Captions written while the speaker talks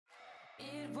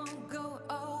It won't go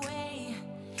away.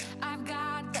 I've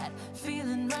got that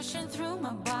feeling rushing through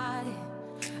my body.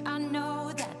 I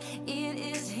know that it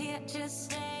is here to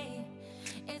stay.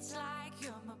 It's like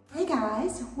you're my... Hey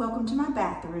guys, welcome to my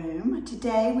bathroom.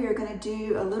 Today we are going to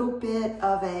do a little bit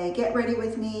of a get ready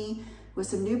with me with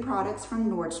some new products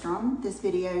from Nordstrom. This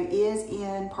video is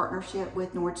in partnership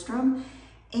with Nordstrom,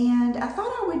 and I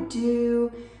thought I would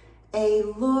do a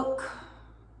look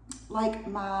like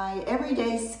my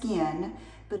everyday skin,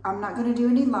 but I'm not going to do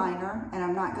any liner and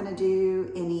I'm not going to do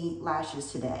any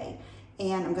lashes today.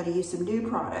 And I'm going to use some new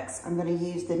products. I'm going to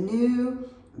use the new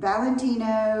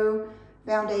Valentino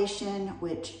foundation,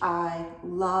 which I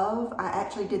love. I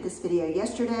actually did this video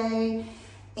yesterday,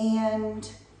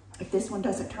 and if this one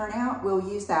doesn't turn out, we'll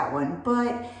use that one.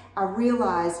 But I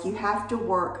realized you have to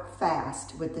work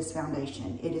fast with this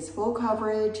foundation. It is full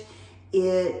coverage.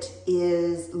 It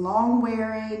is long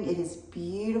wearing. It is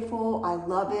beautiful. I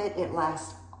love it. It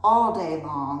lasts all day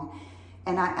long.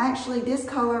 And this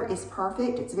color is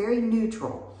perfect. It's very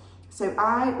neutral. So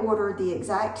I ordered the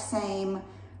exact same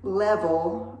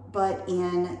level, but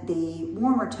in the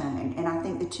warmer tone. And I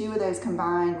think the two of those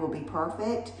combined will be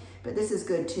perfect, but this is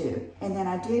good too. And then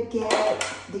I did get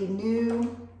the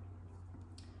new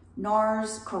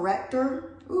NARS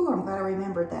corrector. Ooh, I'm glad I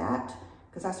remembered that,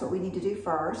 because that's what we need to do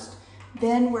first.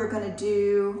 Then we're gonna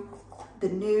do the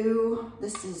new,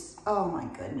 oh my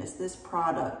goodness, this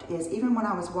product is, even when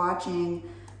I was watching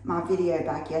my video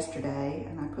back yesterday,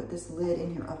 and I put this lid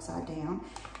in here upside down,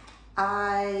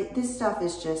 this stuff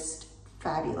is just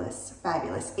fabulous,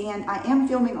 fabulous. And I am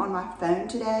filming on my phone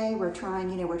today. We're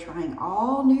trying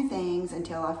all new things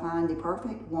until I find the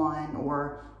perfect one,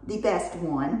 or the best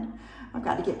one. I've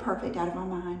got to get perfect out of my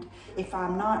mind. If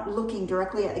I'm not looking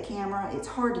directly at the camera, it's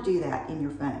hard to do that in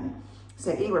your phone. So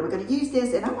anyway, we're going to use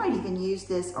this, and I might even use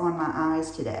this on my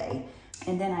eyes today.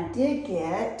 And then I did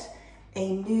get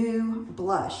a new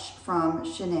blush from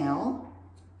Chanel.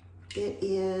 It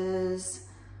is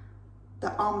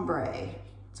the Ombre.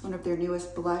 It's one of their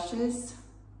newest blushes.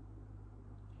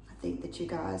 I think that you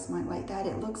guys might like that.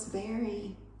 It looks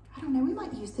very, I don't know, we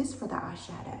might use this for the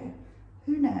eyeshadow.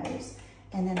 Who knows?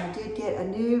 And then I did get a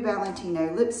new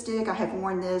Valentino lipstick. I have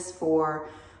worn this for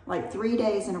like 3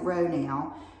 days in a row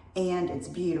now, and it's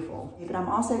beautiful. But I'm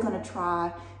also gonna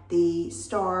try the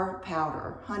Star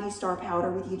Powder, Honey Star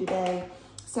Powder with you today.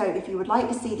 So if you would like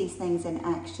to see these things in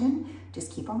action,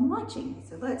 just keep on watching.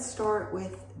 So let's start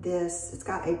with this. It's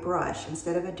got a brush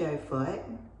instead of a doe foot.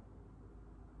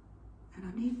 And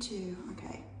I need to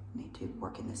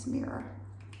work in this mirror.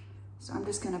 So I'm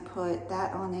just gonna put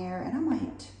that on there, and I'm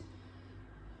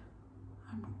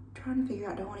trying to figure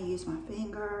out, do I wanna use my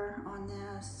finger on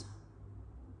this?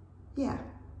 Yeah.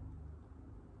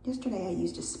 Yesterday I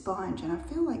used a sponge, and I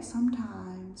feel like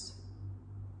sometimes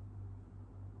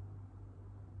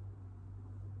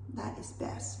that is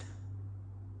best.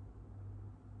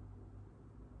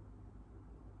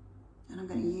 And I'm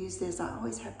going to use this. I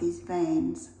always have these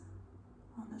veins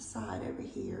on the side over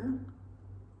here.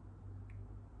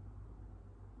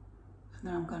 And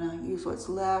then I'm going to use what's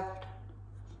left.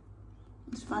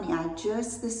 It's funny, I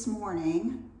just this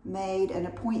morning made an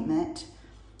appointment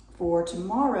for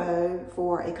tomorrow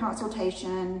for a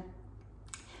consultation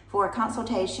for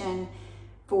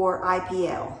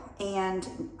IPL.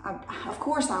 And of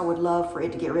course I would love for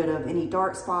it to get rid of any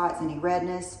dark spots, any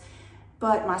redness,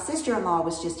 but my sister-in-law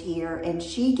was just here, and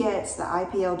she gets the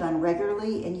IPL done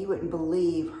regularly, and you wouldn't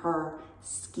believe her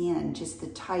skin, just the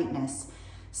tightness.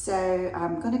 So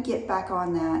I'm gonna get back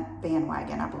on that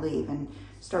bandwagon, I believe, and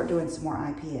start doing some more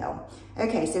IPL.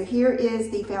 Okay, so here is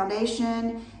the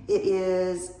foundation. It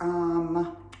is,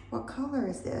 what color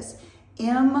is this?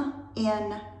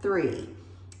 MN3,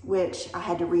 which I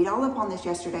had to read all up on this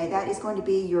yesterday. That is going to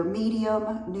be your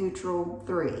medium neutral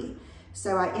 3.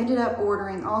 So I ended up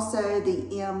ordering also the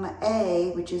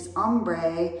MA, which is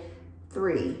Ombre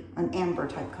 3, an amber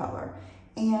type color.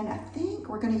 And I think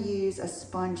we're gonna use a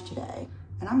sponge today.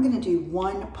 And I'm gonna do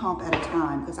one pump at a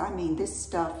time, because I mean, this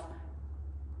stuff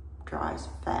dries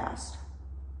fast.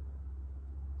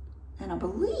 And I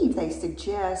believe they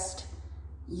suggest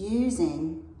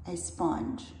using a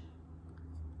sponge,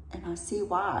 and I see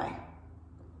why.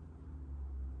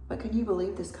 But can you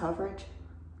believe this coverage?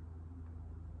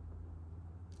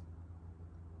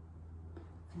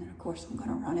 And then of course I'm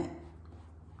gonna run it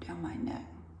down my neck.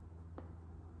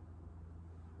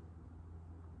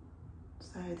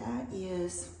 So that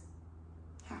is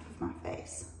half of my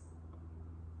face.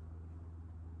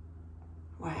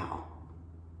 Wow.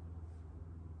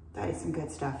 That is some good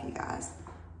stuff, you guys.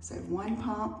 So one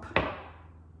pump,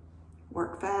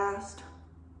 work fast.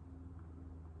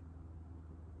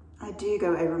 I I do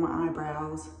go over my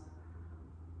eyebrows.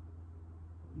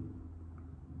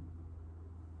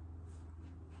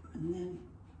 And then,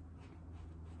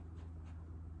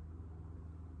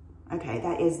 okay,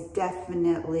 that is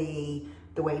definitely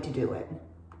the way to do it.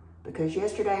 Because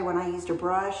yesterday when I used a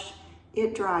brush,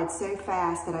 it dried so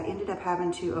fast that I ended up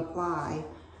having to apply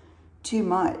too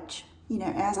much. You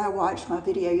know, as I watched my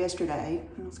video yesterday,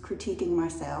 I was critiquing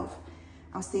myself,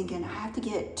 I was thinking, I have to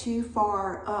get too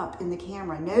far up in the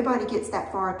camera. Nobody gets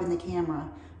that far up in the camera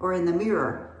or in the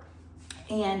mirror.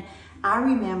 And I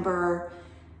remember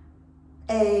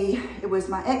it was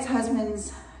my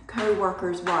ex-husband's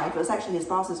co-worker's wife. It was actually his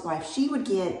boss's wife. She would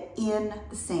get in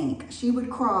the sink. She would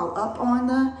crawl up on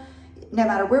no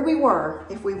matter where we were,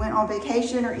 if we went on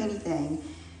vacation or anything,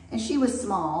 and she was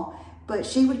small, but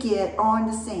she would get on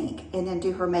the sink and then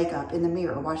do her makeup in the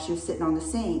mirror while she was sitting on the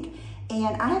sink.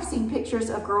 And I have seen pictures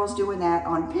of girls doing that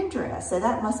on Pinterest, so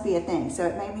that must be a thing. So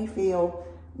it made me feel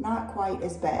not quite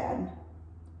as bad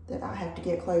that I have to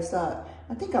get close up.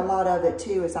 I think a lot of it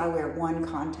too is I wear one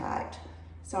contact.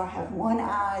 So I have one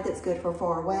eye that's good for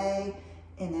far away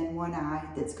and then one eye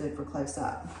that's good for close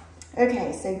up.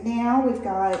 Okay, so now we've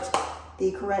got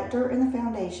the corrector and the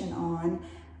foundation on.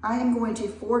 I am going to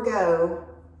forego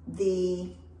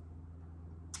the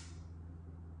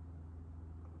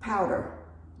powder,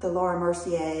 the Laura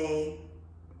Mercier,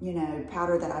 you know,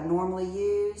 powder that I normally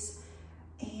use.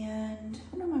 And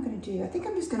what am I gonna do? I think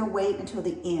I'm just gonna wait until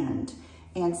the end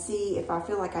and see if I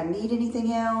feel like I need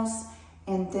anything else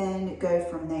and then go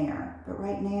from there. But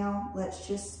right now, let's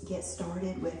just get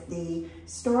started with the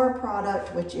star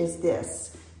product, which is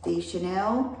this, the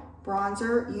Chanel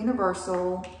Bronzer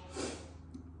Universal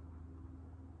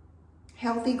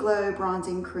Healthy Glow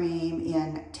Bronzing Cream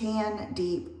in Tan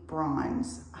Deep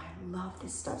Bronze. I love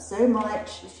this stuff so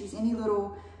much. Just use any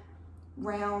little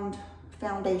round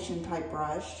foundation type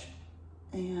brush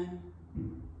and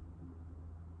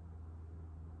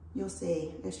you'll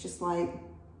see, it's just like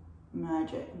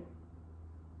magic.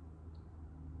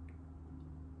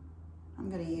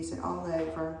 I'm gonna use it all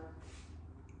over.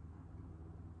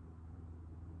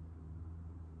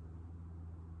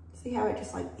 See how it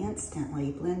just like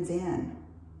instantly blends in.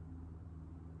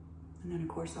 And then of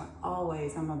course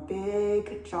I'm a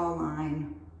big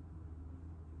jawline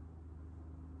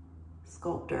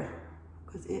sculptor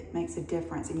because it makes a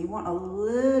difference. And you want a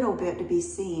little bit to be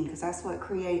seen because that's what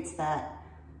creates that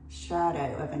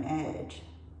shadow of an edge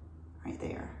right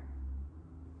there.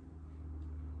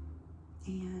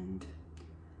 And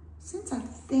since I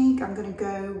think I'm gonna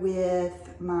go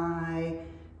with I'm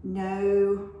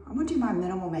gonna do my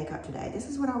minimal makeup today. This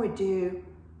is what I would do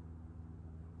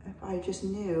if I just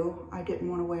knew I didn't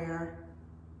want to wear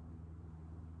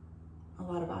a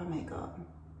lot of eye makeup.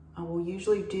 I will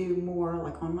usually do more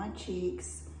like on my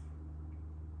cheeks.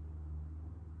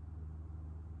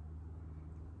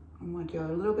 I'm gonna do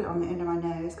a little bit on the end of my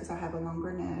nose because I have a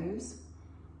longer nose.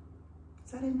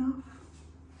 Is that enough?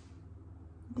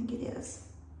 I think it is.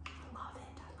 I love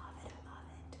it, I love it, I love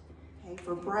it. Okay,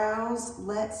 for brows,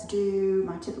 let's do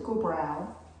my typical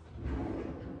brow.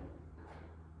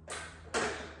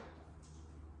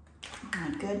 Oh my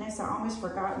goodness, I almost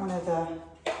forgot one of the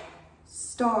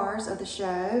stars of the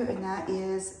show, and that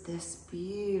is this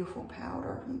beautiful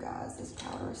powder, you guys. This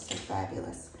powder is so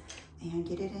fabulous. And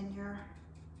get it in your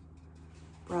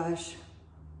brush.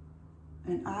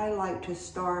 And I like to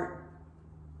start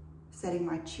setting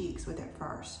my cheeks with it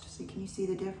first. So can you see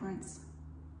the difference?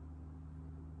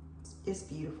 It's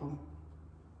beautiful.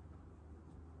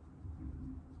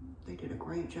 They did a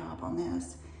great job on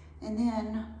this. And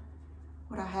then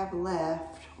what I have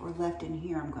left in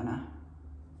here, I'm gonna,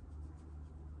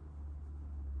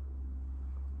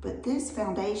 but this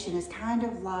foundation is kind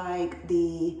of like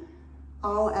the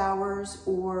All Hours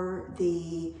or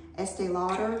the Estee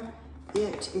Lauder.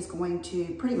 It is going to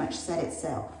pretty much set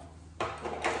itself.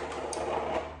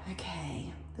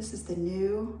 Okay, this is the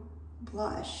new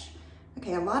blush.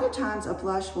 Okay, a lot of times a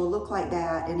blush will look like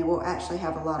that and it will actually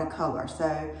have a lot of color.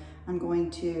 So I'm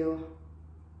going to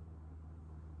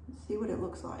see what it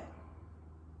looks like.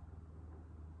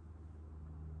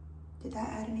 Did that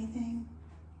add anything?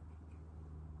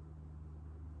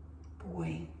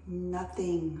 Boy,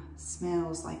 nothing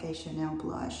smells like a Chanel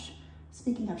blush.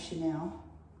 Speaking of Chanel,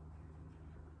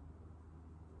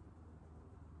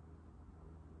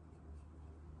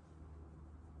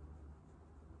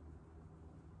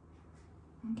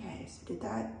 okay, so did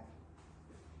that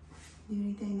do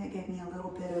anything that gave me a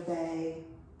little bit of a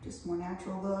just more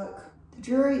natural look? The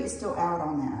jury is still out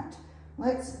on that.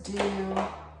 Let's do,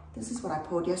 this is what I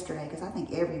pulled yesterday because I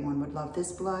think everyone would love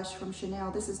this blush from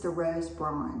Chanel. This is the Rose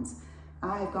Bronze.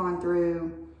 I have gone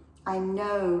through I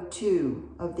know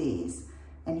 2 of these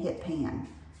and hit pan.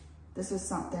 This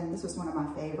was one of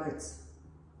my favorites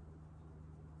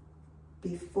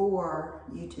before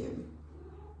YouTube.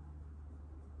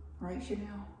 Right,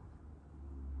 Chanel?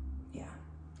 Yeah,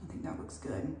 I think that looks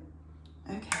good.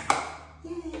 Okay,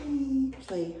 yay.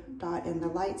 Actually, dot in the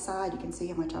light side. You can see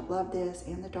how much I love this,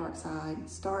 and the dark side.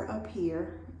 Start up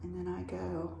here, and then I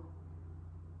go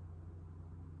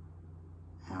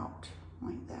out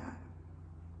like that.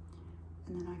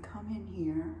 And then I come in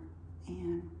here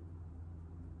and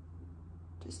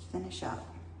just finish up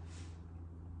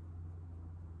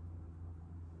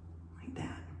like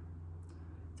that.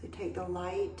 So take the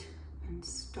light and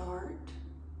start,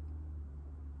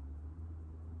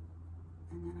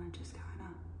 and then I just kind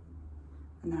of,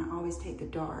 and then I always take the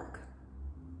dark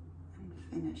and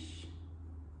finish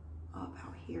up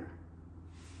out here.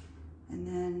 And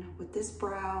then with this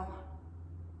brow,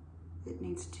 it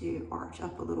needs to arch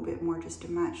up a little bit more just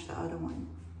to match the other one.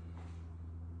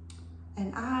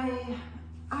 And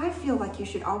I feel like you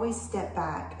should always step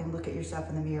back and look at yourself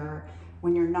in the mirror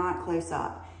when you're not close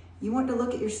up. You want to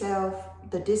look at yourself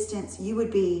the distance you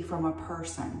would be from a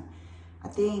person. I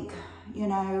think, you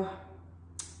know,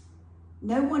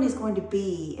 no one is going to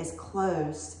be as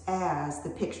close as the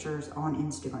pictures on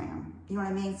Instagram. You know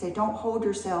what I mean? So don't hold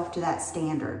yourself to that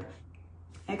standard.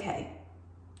 Okay,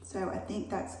 so I think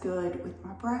that's good with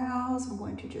my brows. I'm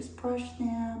going to just brush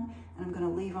them, and I'm going to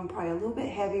leave them probably a little bit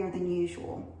heavier than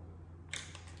usual.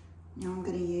 Now I'm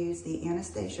going to use the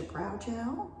Anastasia Brow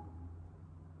Gel.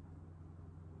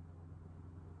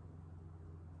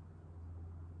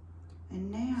 And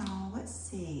now, let's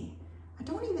see. I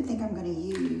don't even think I'm going to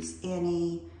use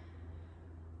any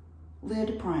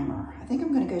lid primer. I think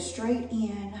I'm going to go straight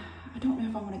in. I don't know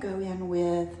if I want to go in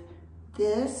with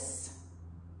this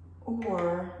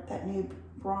or that new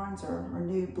bronzer or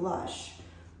new blush.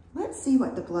 Let's see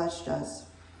what the blush does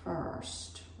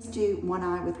first. Let's do one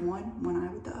eye with one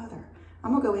eye with the other.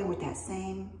 I'm going to go in with that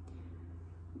same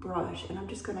brush, and I'm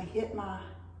just going to hit my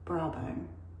brow bone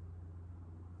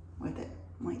with it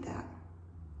like that.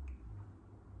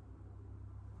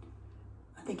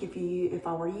 I think if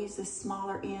I were to use this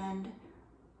smaller end,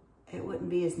 it wouldn't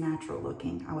be as natural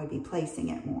looking. I would be placing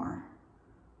it more.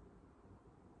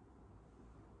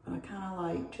 But I kind of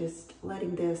like just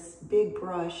letting this big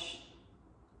brush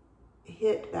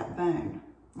hit that bone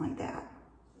like that.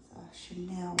 It's a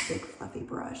Chanel big fluffy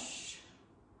brush.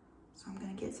 So I'm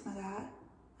gonna get some of that,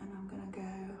 and I'm gonna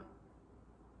go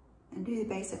and do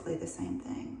basically the same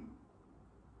thing.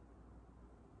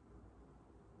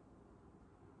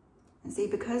 And see,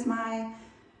 because my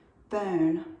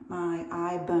bone, my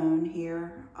eye bone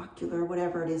here, ocular,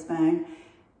 whatever it is bone,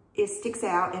 it sticks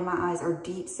out and my eyes are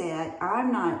deep set.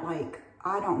 I'm not like,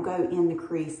 I don't go in the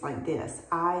crease like this.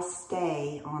 I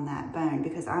stay on that bone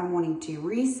because I'm wanting to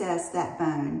recess that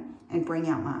bone and bring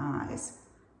out my eyes.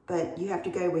 But you have to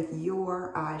go with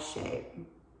your eye shape.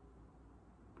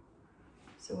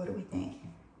 So what do we think?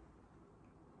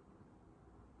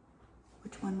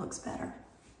 Which one looks better?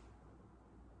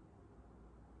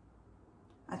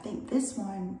 I think this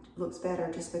one looks better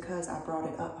just because I brought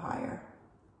it up higher.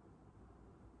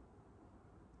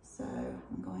 So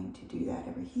I'm going to do that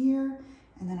over here,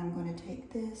 and then I'm going to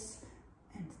take this,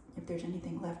 and if there's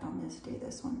anything left on this, do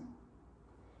this one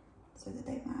so that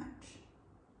they match.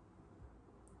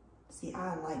 See,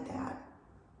 I like that.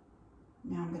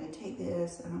 Now I'm going to take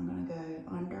this and I'm going to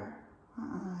go under my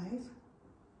eyes.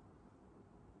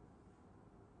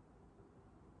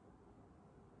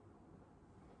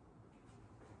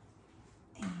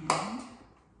 And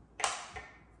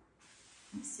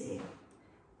let's see,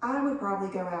 I would probably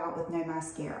go out with no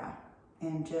mascara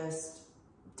and just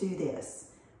do this,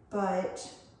 but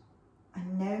I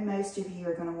know most of you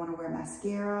are going to want to wear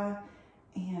mascara,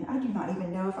 and I do not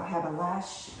even know if I have a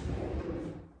lash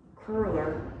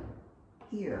curler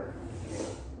here.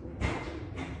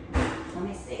 Let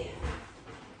me see.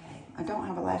 Okay, I don't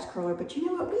have a lash curler, but you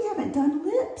know what? We haven't done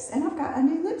lips, and I've got a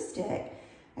new lipstick.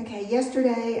 Okay,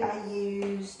 yesterday I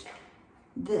used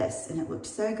this, and it looked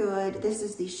so good. This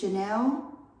is the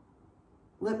Chanel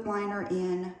lip liner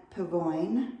in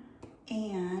Pavoine,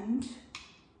 and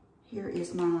here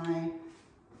is my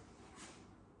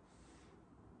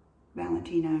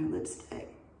Valentino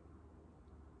lipstick.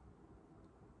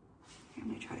 Here, let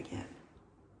me try to get.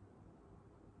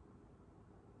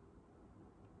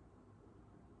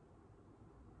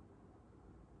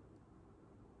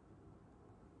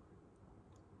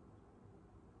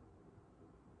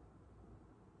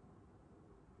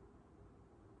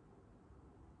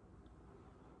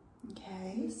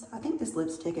 Okay, so I think this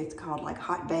lipstick is called like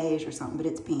Hot Beige or something, but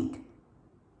it's pink.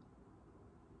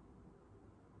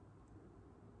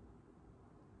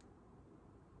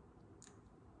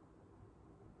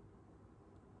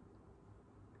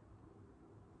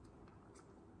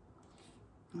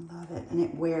 I love it, and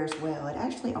it wears well. It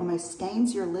actually almost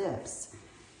stains your lips.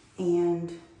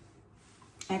 And,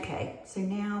 okay, so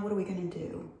now what are we gonna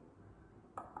do?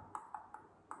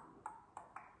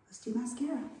 Let's do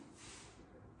mascara.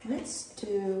 Let's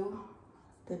do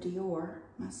the Dior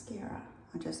mascara.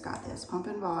 I just got this, Pump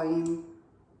and Volume,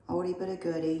 oldie but a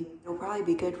goodie. It'll probably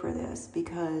be good for this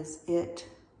because it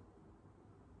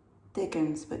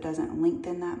thickens but doesn't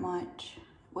lengthen that much.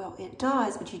 Well, it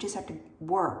does, but you just have to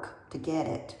work to get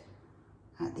it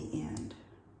at the end.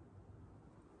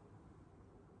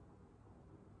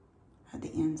 At the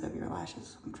ends of your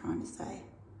lashes, I'm trying to say.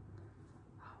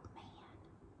 Oh, man.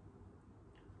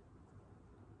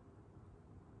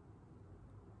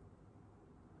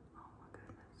 Oh, my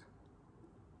goodness.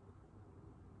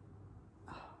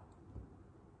 Oh,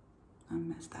 I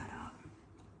messed that up.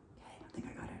 Okay, I think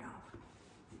I got it off.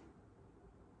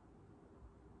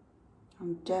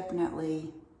 I'm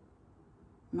definitely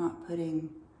not putting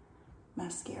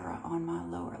mascara on my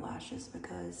lower lashes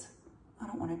because I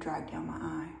don't want to drag down my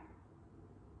eye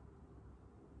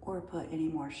or put any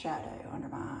more shadow under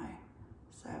my eye.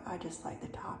 So I just like the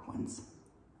top ones.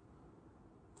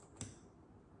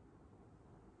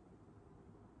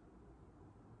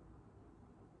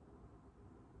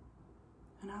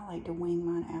 And I like to wing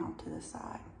mine out to the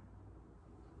side.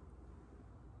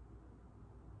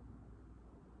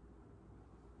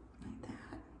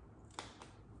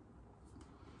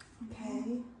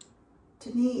 Okay, to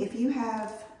me, if you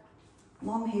have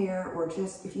long hair or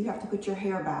just if you have to put your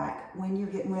hair back when you're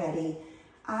getting ready,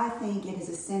 I think it is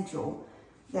essential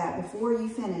that before you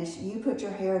finish, you put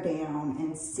your hair down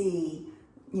and see,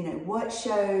 you know, what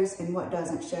shows and what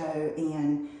doesn't show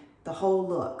and the whole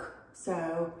look.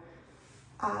 So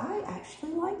I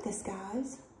actually like this,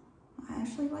 guys. I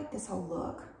actually like this whole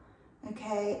look.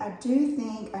 Okay, I do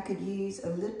think I could use a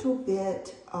little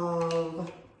bit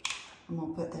of, I'm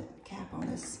gonna put the cap on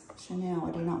this Chanel.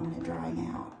 I do not want it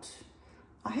drying out.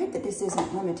 I hope that this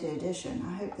isn't limited edition.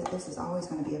 I hope that this is always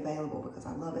gonna be available because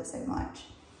I love it so much.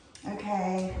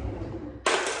 Okay,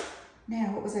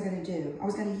 now what was I gonna do? I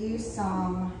was gonna use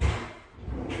some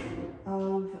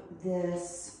of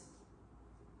this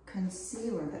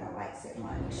concealer that I like so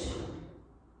much.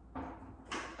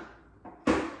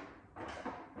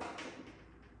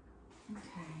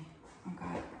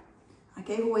 I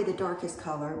gave away the darkest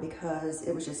color because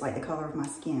it was just like the color of my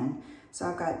skin. So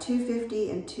I've got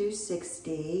 250 and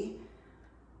 260.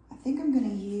 I think I'm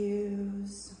gonna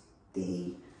use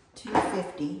the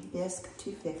 250, Bisque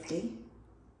 250.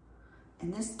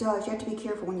 And this does, you have to be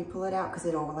careful when you pull it out because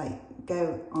it'll like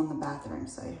go on the bathroom,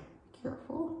 so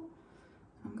careful.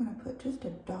 I'm gonna put just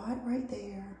a dot right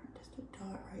there, just a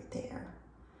dot right there.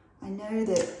 I know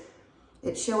that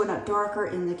it's showing up darker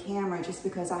in the camera just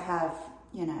because I have,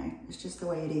 you know, it's just the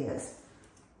way it is.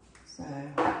 So,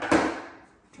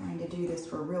 trying to do this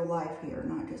for real life here,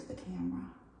 not just the camera.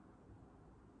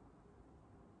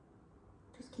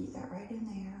 Just keep that right in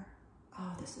there.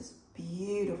 Oh, this is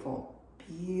beautiful,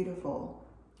 beautiful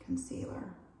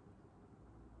concealer.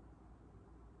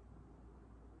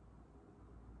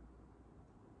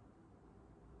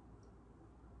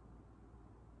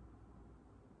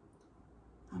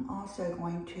 I'm also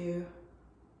going to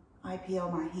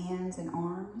IPL my hands and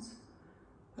arms,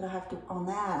 but I have to, on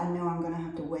that, I know I'm gonna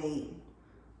have to wait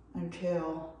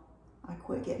until I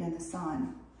quit getting in the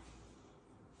sun.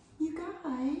 You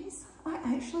guys, I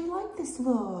actually like this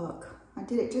look. I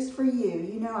did it just for you.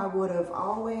 You know I would have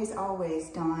always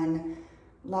done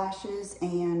lashes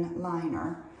and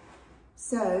liner.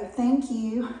 So thank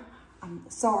you. I'm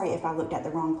sorry if I looked at the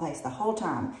wrong place the whole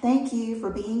time. Thank you for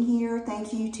being here.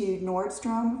 Thank you to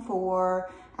Nordstrom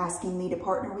for asking me to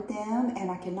partner with them,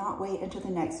 and I cannot wait until the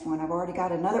next one. I've already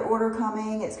got another order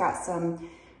coming. It's got some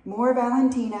more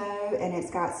Valentino and it's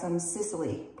got some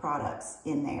Sicily products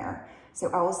in there. So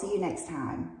I will see you next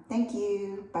time. Thank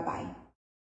you. Bye-bye.